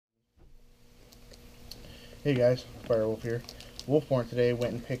Hey guys, Firewolf here. Wolfborn today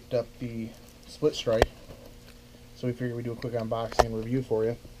went and picked up the Splitsrike, so we figured we'd do a quick unboxing and review for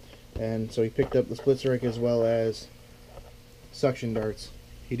you. And so he picked up the Splitsrike as well as suction darts.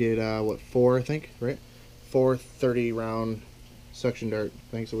 He did, what, 4 I think, right? 4 30-round suction dart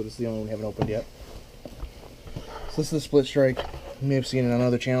things, so this is the only one we haven't opened yet. So this is the Splitsrike. You may have seen it on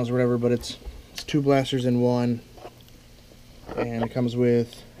other channels or whatever, but it's 2 blasters in one, and it comes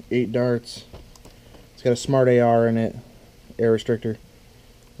with 8 darts. It's got a smart AR in it, air restrictor,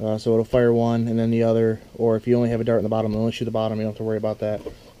 so it'll fire one and then the other, or if you only have a dart in the bottom, it'll only shoot the bottom. You don't have to worry about that.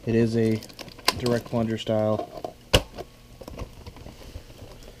 It is a direct plunger style. It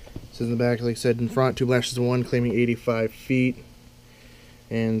says in the back, like I said, in front, 2 blasters in one, claiming 85 feet,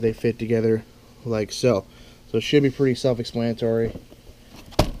 and they fit together like so. So it should be pretty self-explanatory.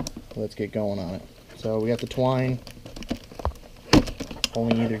 Let's get going on it. So we got the twine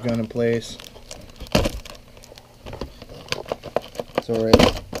holding either gun in place. So we're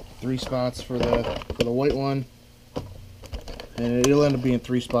at 3 spots for the white one, and it'll end up being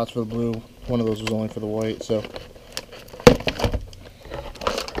 3 spots for the blue. One of those was only for the white, so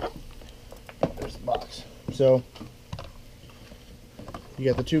there's the box. So you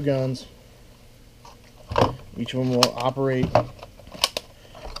got the 2 guns. Each of them will operate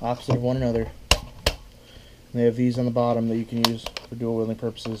opposite of one another. And they have these on the bottom that you can use for dual wielding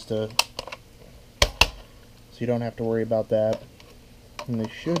purposes, so you don't have to worry about that. And they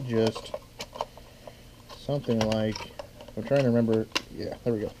should just something like, I'm trying to remember, yeah,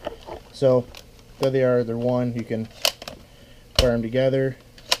 there we go. So there they are. They're one. You can fire them together.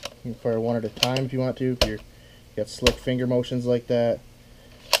 You can fire one at a time if you want to. If you got slick finger motions like that,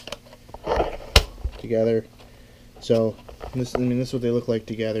 together. So this is what they look like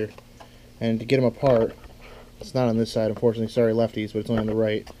together. And to get them apart, it's not on this side, unfortunately. Sorry, lefties, but it's only on the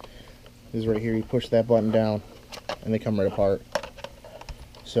right. This is right here. You push that button down, and they come right apart.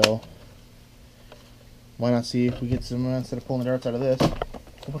 So why not see if we get some, instead of pulling the darts out of this,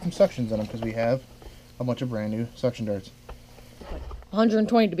 we'll put some suctions in them, because we have a bunch of brand new suction darts.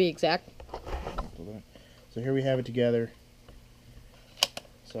 120 to be exact. So here we have it together.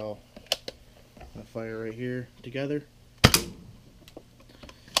 So I'm going to fire right here together,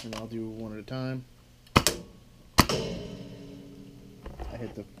 and I'll do one at a time. I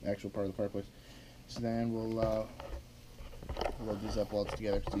hit the actual part of the fireplace. So then we'll load these up while it's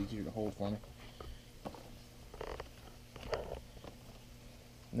together. It's easier to hold for me.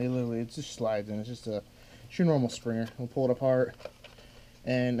 And they literally, it just slides in. It's just your normal springer. We'll pull it apart.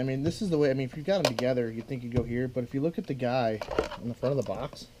 And I mean, this is the way, I mean, if you got them together, you'd think you'd go here. But if you look at the guy in the front of the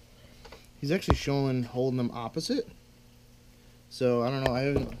box, he's actually showing holding them opposite. So I don't know,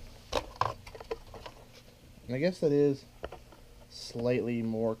 I guess that is slightly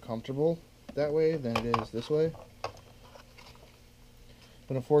more comfortable that way than it is this way.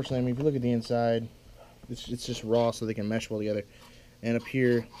 But unfortunately, I mean, if you look at the inside, it's just raw so they can mesh well together. And up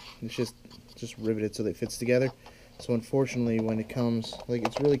here, it's just riveted so that it fits together. So unfortunately, when it comes, like,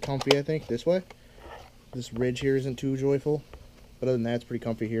 it's really comfy, I think, this way. This ridge here isn't too joyful. But other than that, it's pretty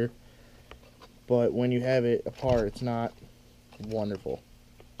comfy here. But when you have it apart, it's not wonderful.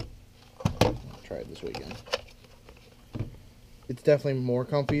 I'll try it this way again. It's definitely more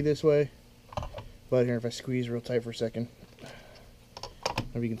comfy this way. But here, if I squeeze real tight for a second,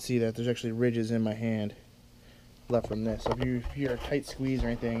 if you can see that there's actually ridges in my hand left from this. So if you're a tight squeeze or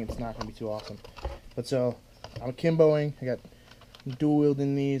anything, it's not going to be too awesome. But so I'm kimboing. I got dual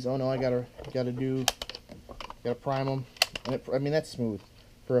wielding these. Oh no, I gotta prime them. And I mean, that's smooth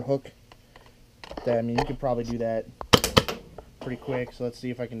for a hook. That, I mean, you could probably do that pretty quick. So let's see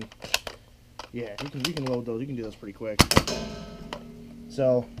if I can. Yeah, you can load those. You can do those pretty quick.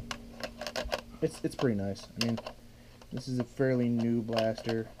 So it's pretty nice. I mean, this is a fairly new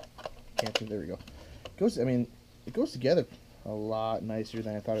blaster. Can't see. There we go. It goes together a lot nicer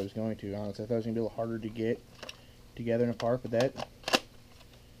than I thought it was going to. Honestly, I thought it was gonna be a little harder to get together and apart, but that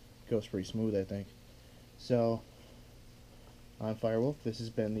goes pretty smooth, I think. So, I'm Firewolf. This has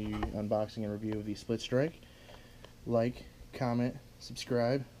been the unboxing and review of the Splitsrike. Like, comment,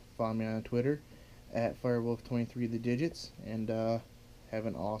 subscribe, follow me on Twitter at Firewolf23 the digits, and have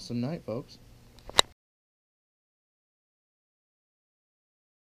an awesome night, folks.